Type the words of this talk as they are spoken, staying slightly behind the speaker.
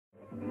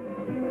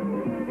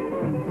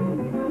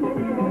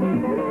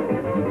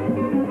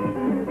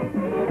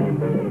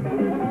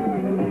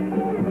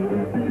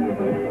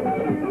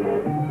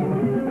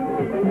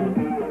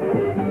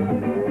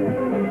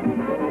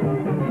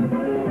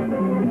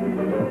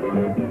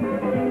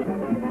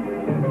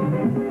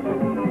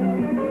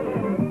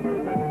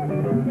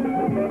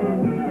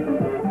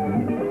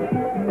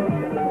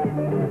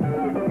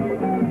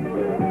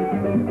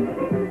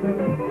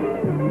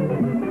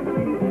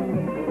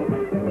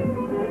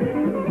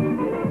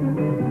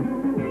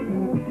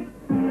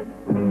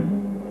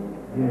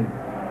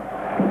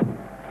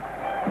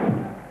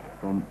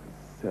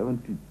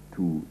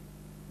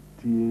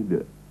Till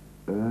the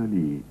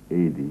early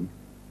 80s,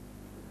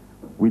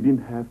 we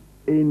didn't have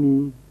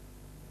any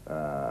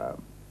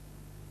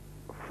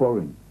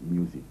foreign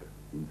music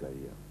in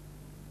Zaire.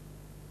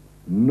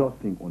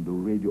 Nothing on the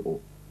radio,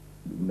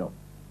 no.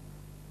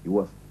 It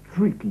was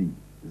strictly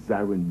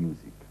Zairean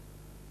music.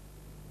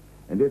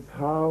 And that's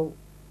how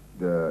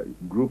the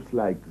groups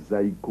like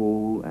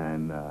Zaiko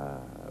and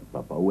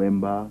Papa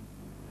Wemba,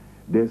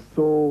 they're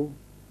so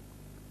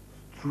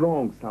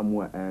strong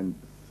somewhere and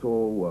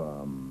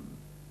so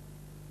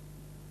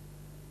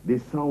they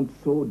sound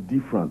so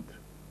different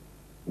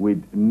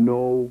with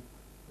no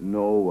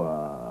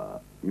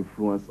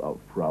influence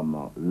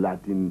from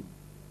Latin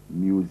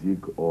music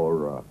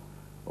or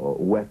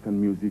Western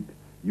music.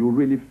 You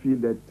really feel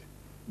that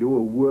they were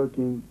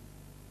working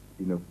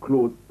in a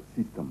closed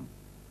system.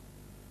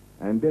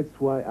 And that's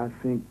why I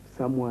think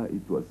somewhere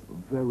it was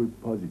very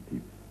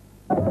positive.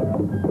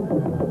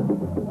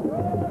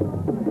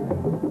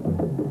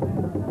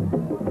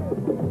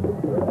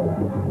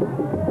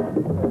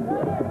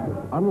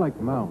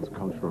 Unlike Mao's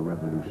cultural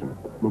revolution,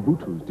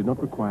 Mobutu's did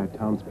not require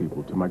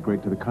townspeople to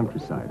migrate to the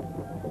countryside,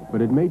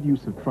 but it made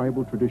use of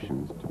tribal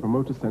traditions to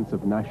promote a sense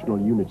of national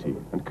unity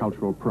and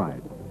cultural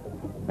pride.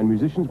 And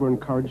musicians were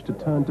encouraged to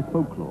turn to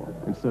folklore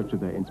in search of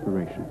their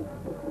inspiration.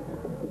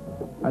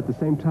 At the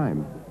same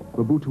time,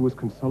 Mobutu was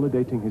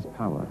consolidating his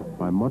power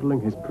by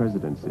modeling his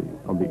presidency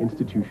on the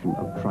institution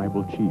of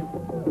tribal chief.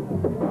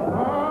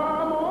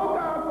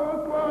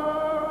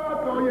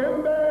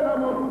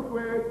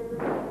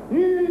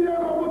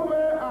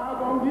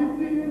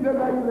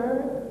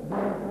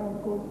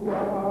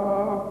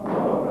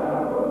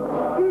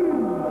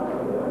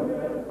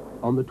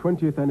 On the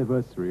 20th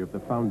anniversary of the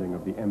founding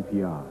of the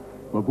MPR,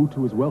 Mobutu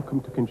was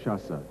welcomed to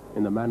Kinshasa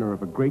in the manner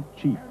of a great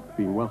chief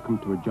being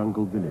welcomed to a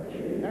jungle village.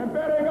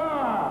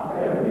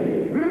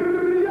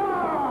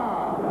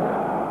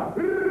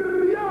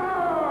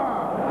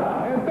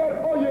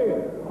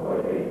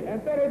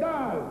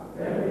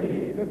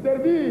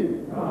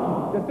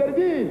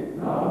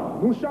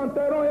 Nous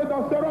chanterons et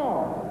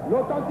danserons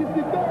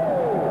l'authenticité.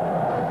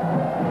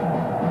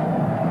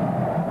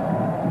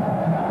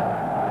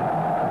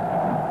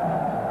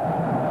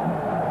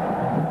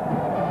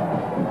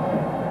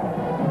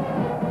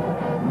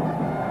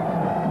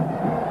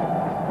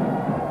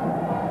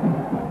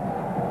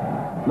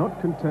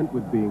 Not content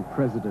with being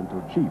president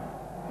or chief,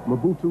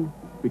 Mobutu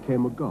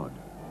became a god.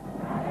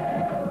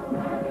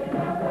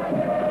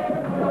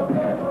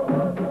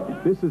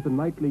 This is the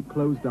nightly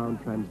closed-down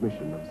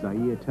transmission of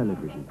Zaire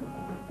television.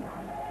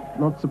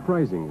 Not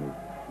surprisingly,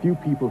 few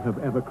people have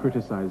ever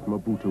criticized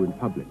Mobutu in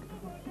public.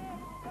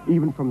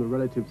 Even from the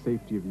relative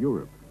safety of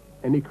Europe,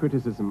 any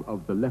criticism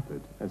of the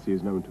leopard, as he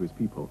is known to his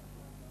people,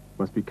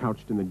 must be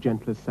couched in the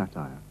gentlest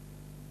satire.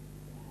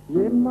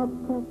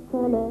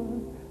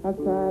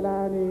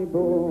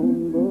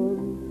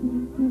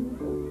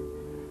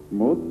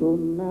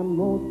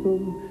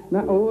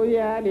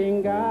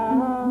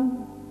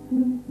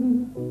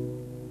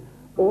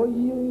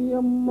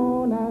 Oyo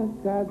mona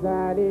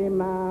kazare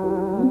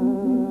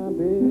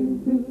mabe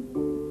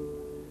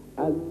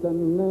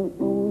azana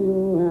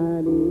oyo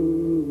ali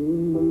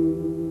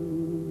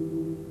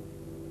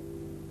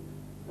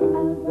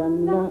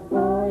azana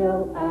oyo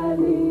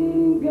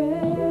alinge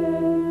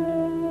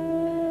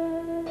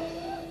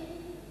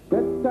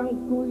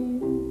Katankuri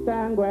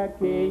tangwa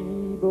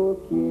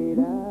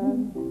keibokera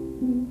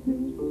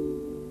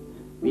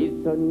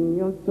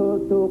Bisonyo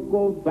soto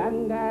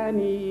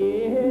kovanganiye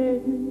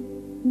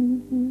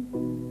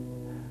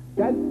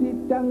Kasi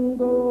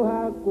tango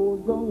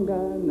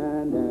hakuzongana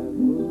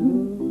nako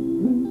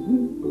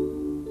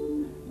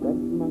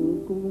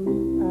Kasmanku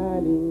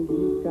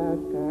alingika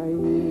kai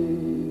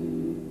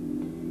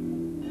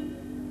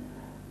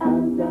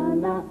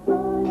Azana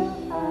oyo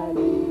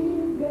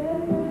alinge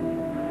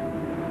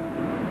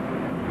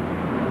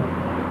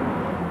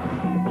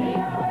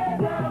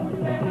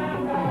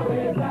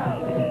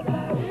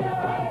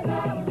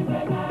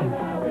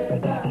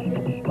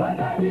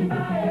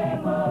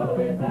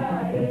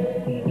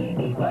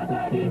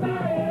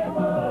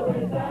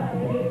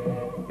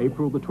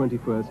April the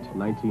 21st,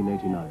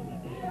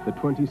 1989, the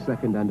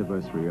 22nd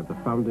anniversary of the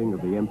founding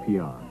of the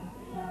MPR.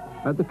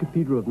 At the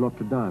Cathedral of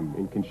Notre Dame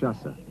in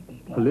Kinshasa,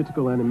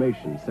 political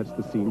animation sets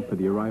the scene for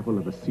the arrival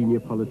of a senior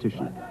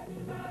politician.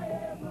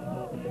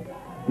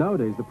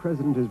 Nowadays, the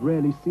president is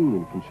rarely seen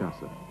in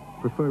Kinshasa,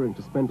 preferring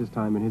to spend his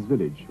time in his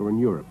village or in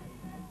Europe.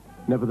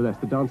 Nevertheless,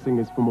 the dancing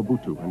is for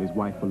Mobutu and his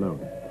wife alone,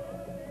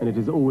 and it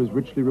is always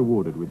richly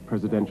rewarded with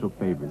presidential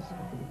favors.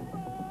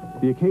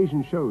 The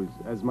occasion shows,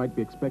 as might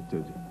be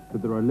expected,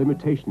 that there are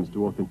limitations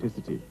to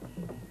authenticity.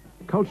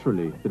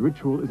 Culturally, the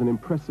ritual is an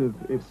impressive,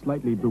 if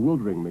slightly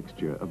bewildering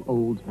mixture of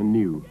old and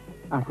new,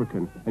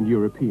 African and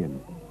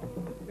European.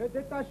 Le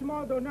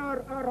détachement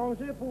d'honneur a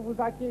rangé pour vous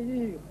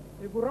accueillir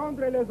et vous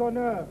rendre les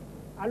honneurs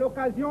à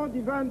l'occasion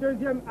du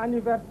 22e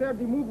anniversaire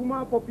du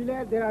mouvement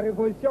populaire de la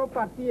Révolution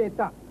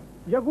Parti-État.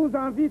 Je vous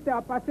invite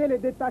à passer le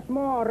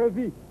détachement en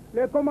revue.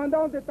 Le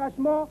commandant de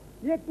détachement,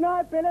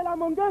 lieutenant Pelela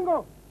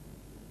Mongengo.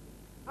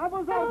 À vos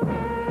ordres.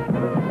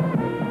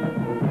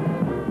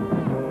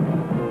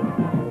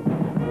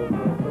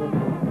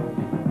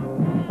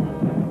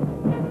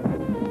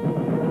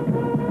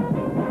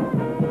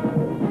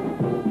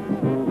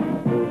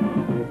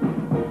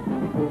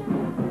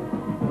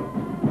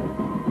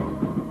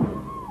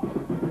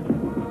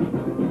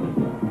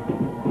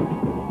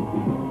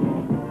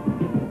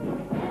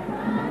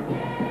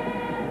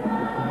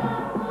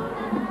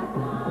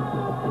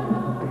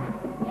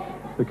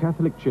 The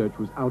Catholic Church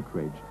was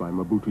outraged by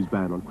Mobutu's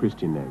ban on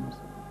Christian names.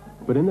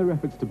 But in their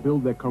efforts to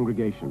build their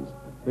congregations,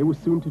 they were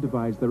soon to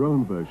devise their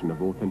own version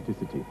of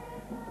authenticity,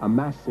 a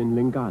mass in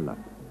Lingala,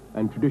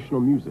 and traditional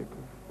music,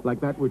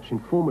 like that which in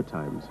former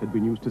times had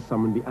been used to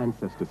summon the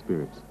ancestor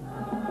spirits.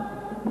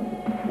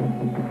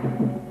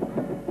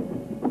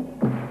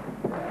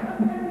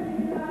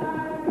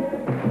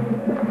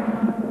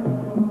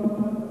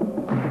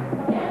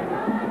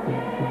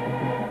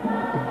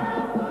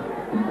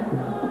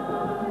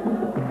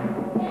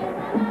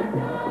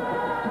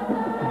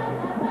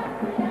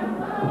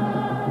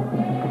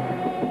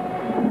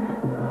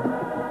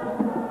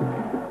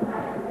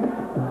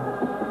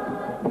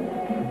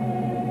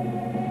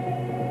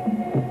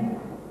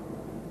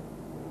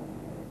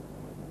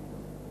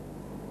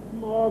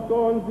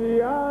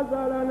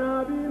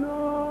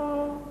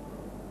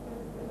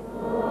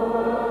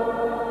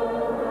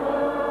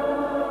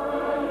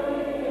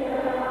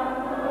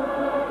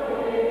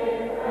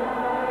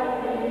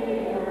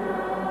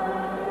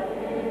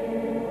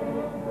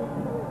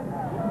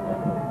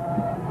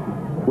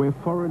 Where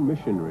foreign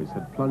missionaries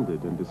had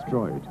plundered and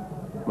destroyed,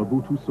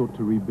 Mobutu sought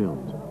to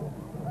rebuild.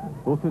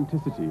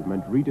 Authenticity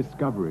meant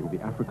rediscovering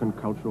the African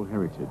cultural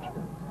heritage,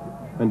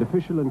 and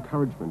official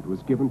encouragement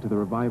was given to the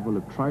revival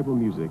of tribal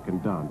music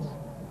and dance,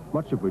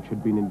 much of which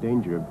had been in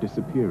danger of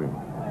disappearing.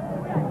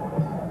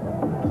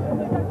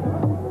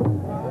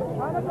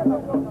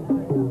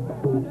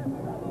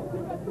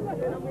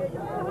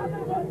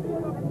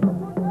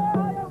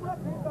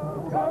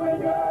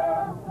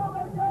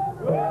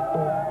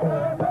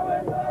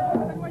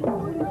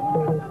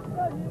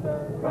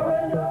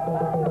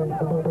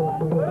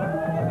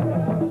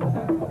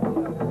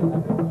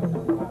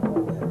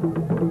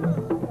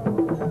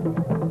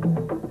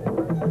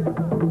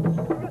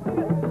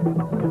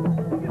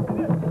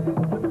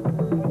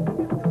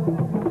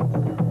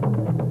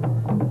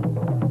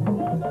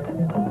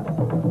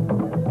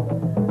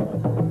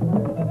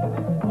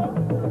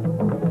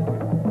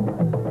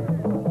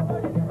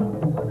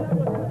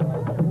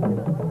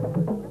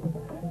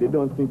 They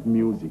don't think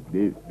music,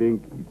 they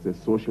think it's a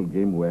social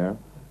game where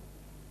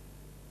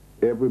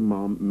every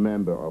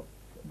member of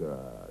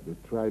the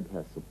tribe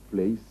has a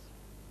place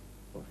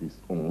of his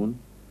own,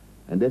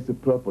 and that's the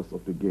purpose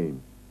of the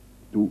game,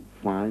 to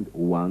find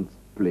one's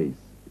place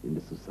in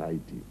the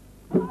society.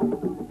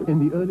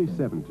 In the early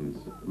 70s,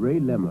 Ray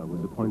Lema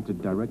was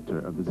appointed director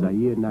of the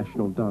Zaire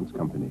National Dance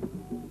Company.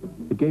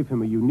 It gave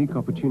him a unique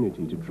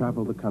opportunity to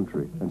travel the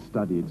country and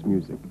study its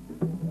music.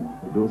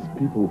 Those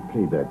people who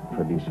play that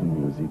traditional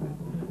music,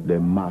 they're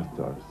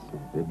masters.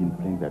 They've been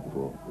playing that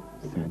for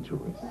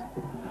centuries.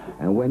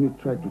 And when you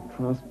try to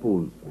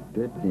transpose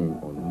that thing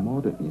on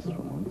modern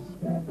instruments,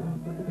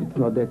 it's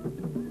not that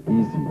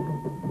easy,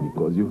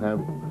 because you have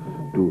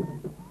to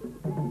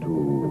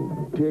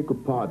take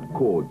apart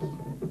chords.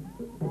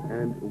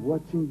 And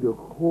watching the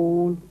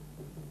whole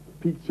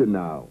picture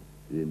now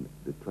in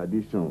the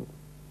traditional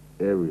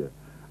area,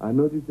 I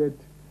noticed that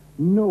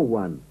no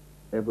one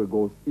ever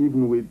goes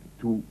even with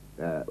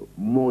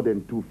more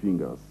than 2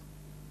 fingers.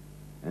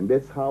 And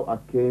that's how I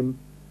came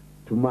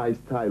to my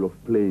style of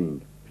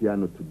playing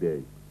piano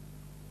today.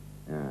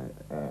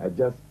 I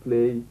just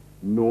play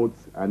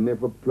notes. I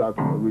never pluck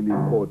really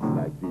chords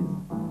like this.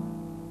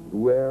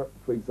 Where,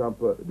 for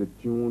example, the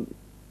tune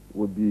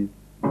would be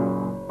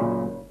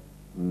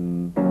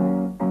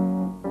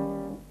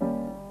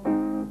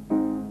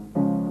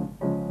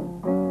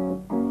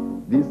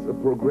this a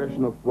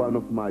progression of one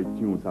of my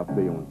tunes I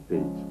play on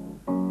stage.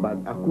 But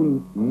I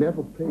could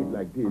never play it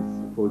like this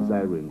for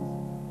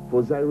Zaireans.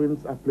 For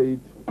Zaireans, I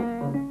played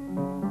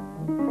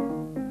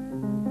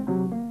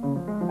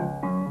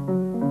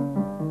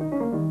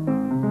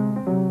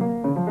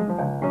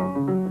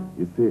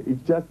you see,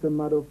 it's just a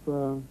matter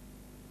of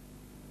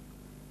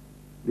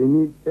they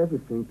need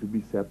everything to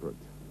be separate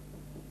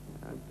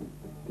and to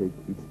take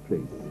its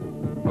place.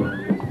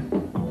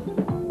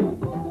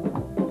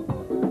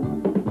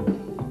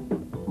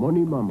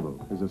 Moni Mambo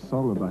is a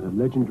song about a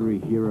legendary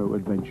hero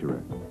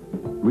adventurer,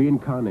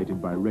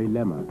 reincarnated by Ray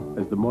Lema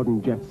as the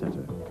modern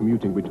jet-setter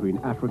commuting between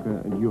Africa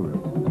and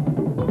Europe.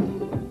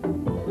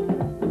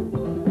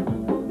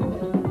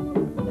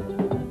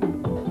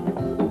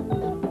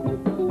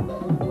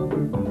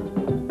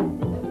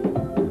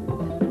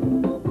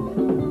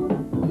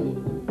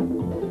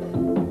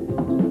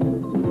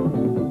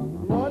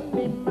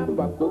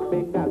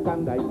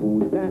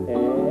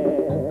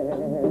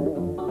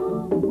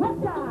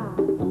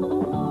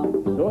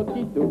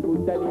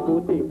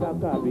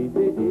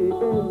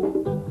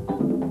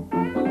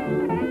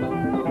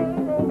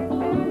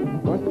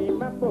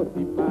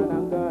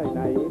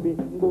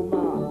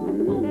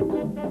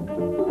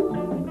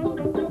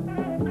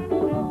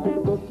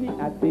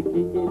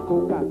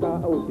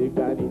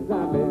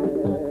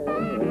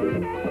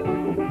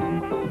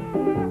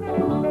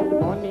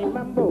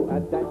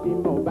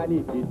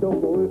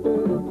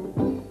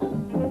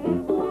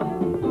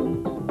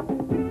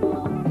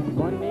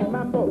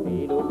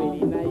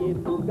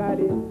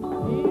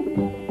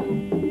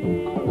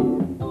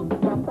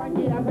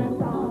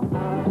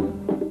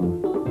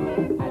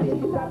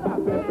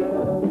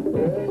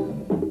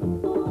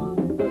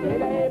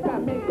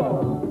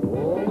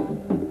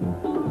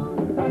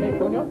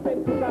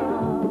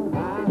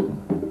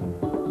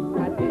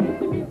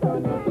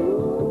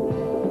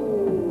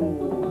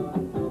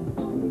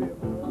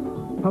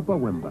 Papa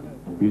Wemba,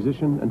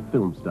 musician and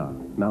film star,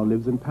 now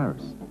lives in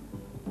Paris.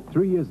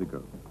 3 years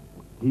ago,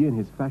 he and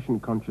his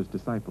fashion-conscious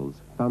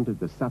disciples founded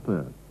the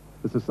Sapeurs,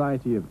 the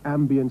Society of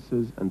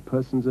Ambiances and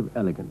Persons of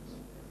Elegance.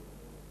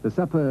 The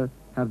Sapeurs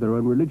have their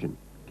own religion,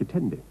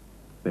 Kitende.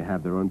 They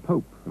have their own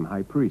pope and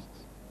high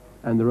priests,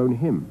 and their own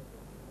hymn,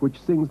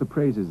 which sings the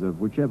praises of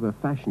whichever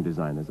fashion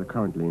designers are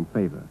currently in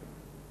favor.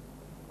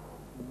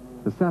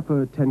 The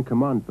Sapeur 10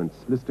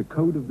 Commandments list a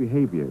code of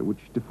behavior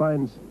which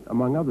defines,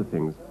 among other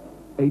things,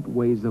 8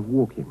 ways of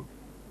walking.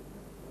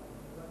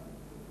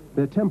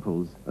 Their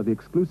temples are the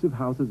exclusive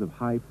houses of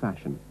high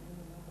fashion.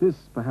 This,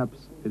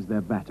 perhaps, is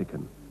their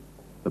Vatican,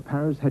 the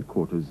Paris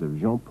headquarters of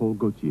Jean-Paul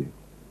Gaultier.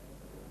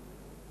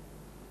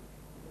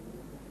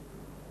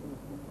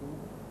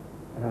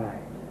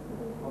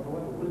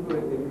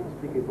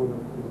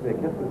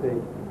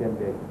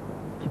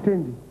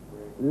 Kitende,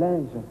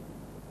 linge.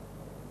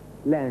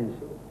 Linge,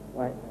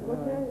 ouais.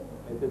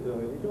 Et c'est de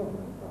religion.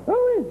 Ah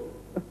oui.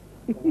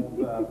 On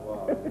peut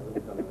avoir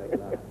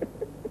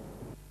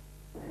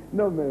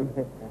Non,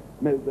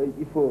 mais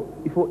il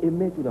faut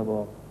aimer tout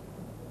d'abord.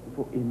 Il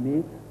faut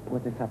aimer pour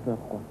être sapeur,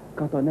 quoi.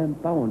 Quand on n'aime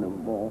pas,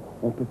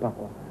 on peut pas,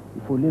 quoi.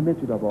 Il faut l'aimer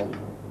tout d'abord.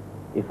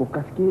 Il faut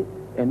casquer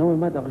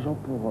énormément d'argent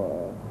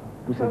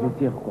pour se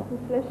vêtir, quoi. Faut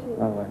flasher.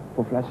 Ah ouais,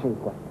 faut flasher,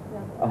 quoi.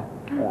 Ah,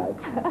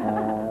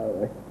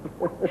 ouais.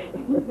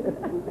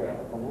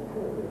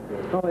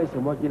 Non, ouais,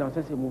 c'est moi qui ai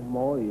lancé ces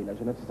mouvements et la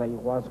jeunesse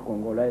zaïroise,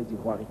 congolaise,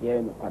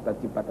 ivoirienne,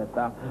 patati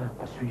patata,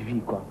 a suivi,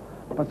 quoi.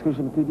 Parce que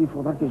je me suis dit, il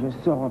faudra que je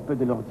sors un peu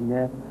de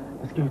l'ordinaire,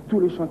 parce que tous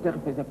les chanteurs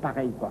faisaient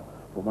pareil, quoi.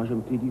 Pour moi, je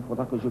me suis dit, il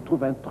faudra que je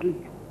trouve un truc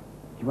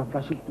qui va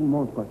flasher tout le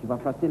monde, quoi, qui va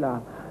flasher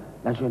la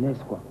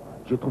jeunesse, quoi.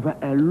 J'ai trouvé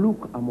un look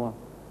à moi.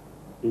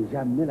 Et j'ai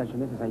amené la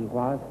jeunesse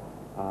zaïroise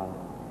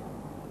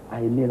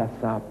à aimer la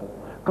sape.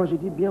 Quand je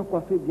dis bien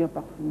coiffé, bien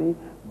parfumé,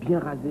 bien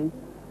rasé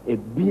et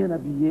bien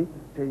habillé,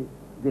 c'est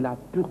de la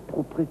pure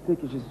propreté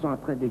que je suis en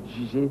train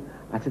d'exiger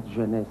à cette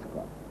jeunesse,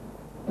 quoi.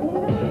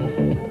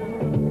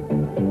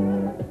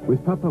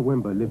 With Papa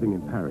Wemba living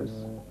in Paris,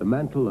 the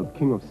mantle of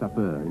King of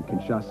Sapeur in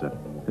Kinshasa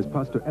has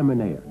passed to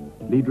Emanea,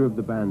 leader of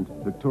the band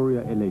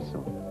Victoria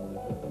Eleison.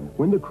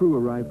 When the crew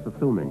arrived for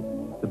filming,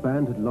 the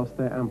band had lost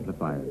their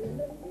amplifiers,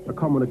 a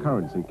common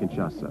occurrence in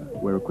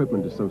Kinshasa, where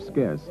equipment is so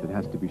scarce it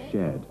has to be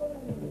shared.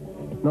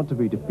 Not to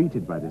be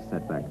defeated by this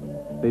setback,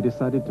 they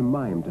decided to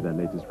mime to their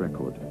latest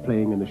record,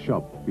 playing in the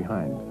shop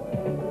behind.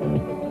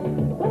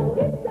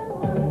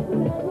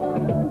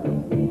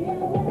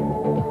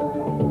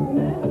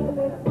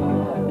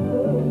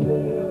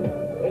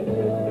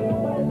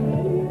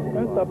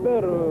 Un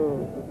sapeur,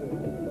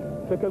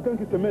 c'est quelqu'un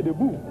qui se met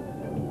debout.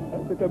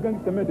 C'est quelqu'un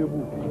qui se met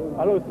debout.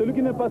 Alors, celui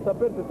qui n'est pas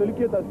sapeur, c'est celui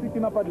qui est assis, qui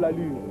n'a pas de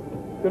l'allure.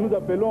 Que nous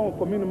appelons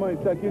communément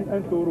ici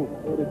un taureau.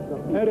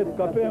 Un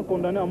rescapé, un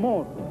condamné à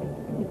mort.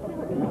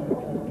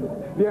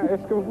 Bien,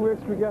 est-ce que vous pouvez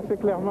expliquer assez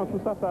clairement tout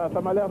ça?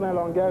 Ça m'a l'air d'un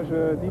langage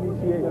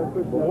d'initié.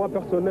 Moi,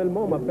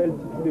 personnellement, on m'appelle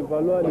Titi de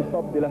Valois, le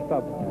pape de la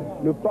sape.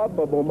 Le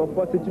pape, bon, ma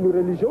foi, c'est une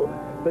religion.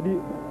 C'est-à-dire,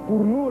 pour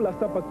nous, la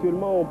sape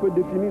actuellement, on peut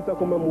définir ça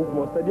comme un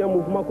mouvement. C'est-à-dire un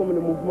mouvement comme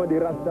le mouvement des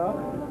Rasta,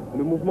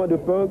 le mouvement de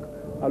punk.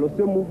 Alors,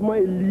 ce mouvement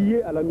est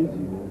lié à la musique.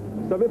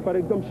 Vous savez, par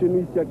exemple, chez nous,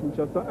 ici à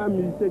Kinshasa, un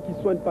musicien qui ne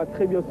soigne pas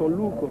très bien son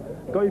look,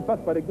 quand il passe,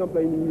 par exemple,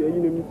 à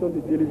une émission de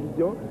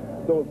télévision,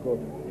 donc,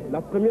 la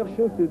première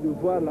chose, c'est de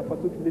voir la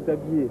façon qu'il est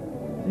habillé.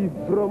 Si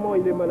vraiment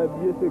il est mal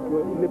habillé, c'est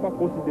qu'il n'est pas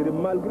considéré,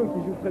 malgré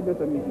qu'il joue très bien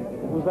sa musique.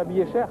 Vous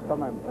habillez cher quand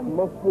même.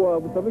 Ma foi,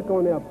 vous savez, quand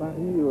on est à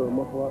Paris,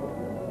 ma foi,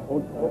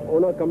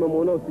 on a quand même,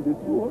 on a aussi des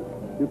sous. Hein.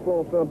 Des fois,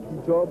 on fait un petit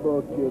job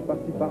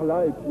par-ci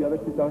par-là, et puis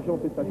avec cet argent, on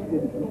peut s'acheter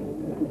des trucs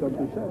qui coûtent un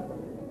peu cher.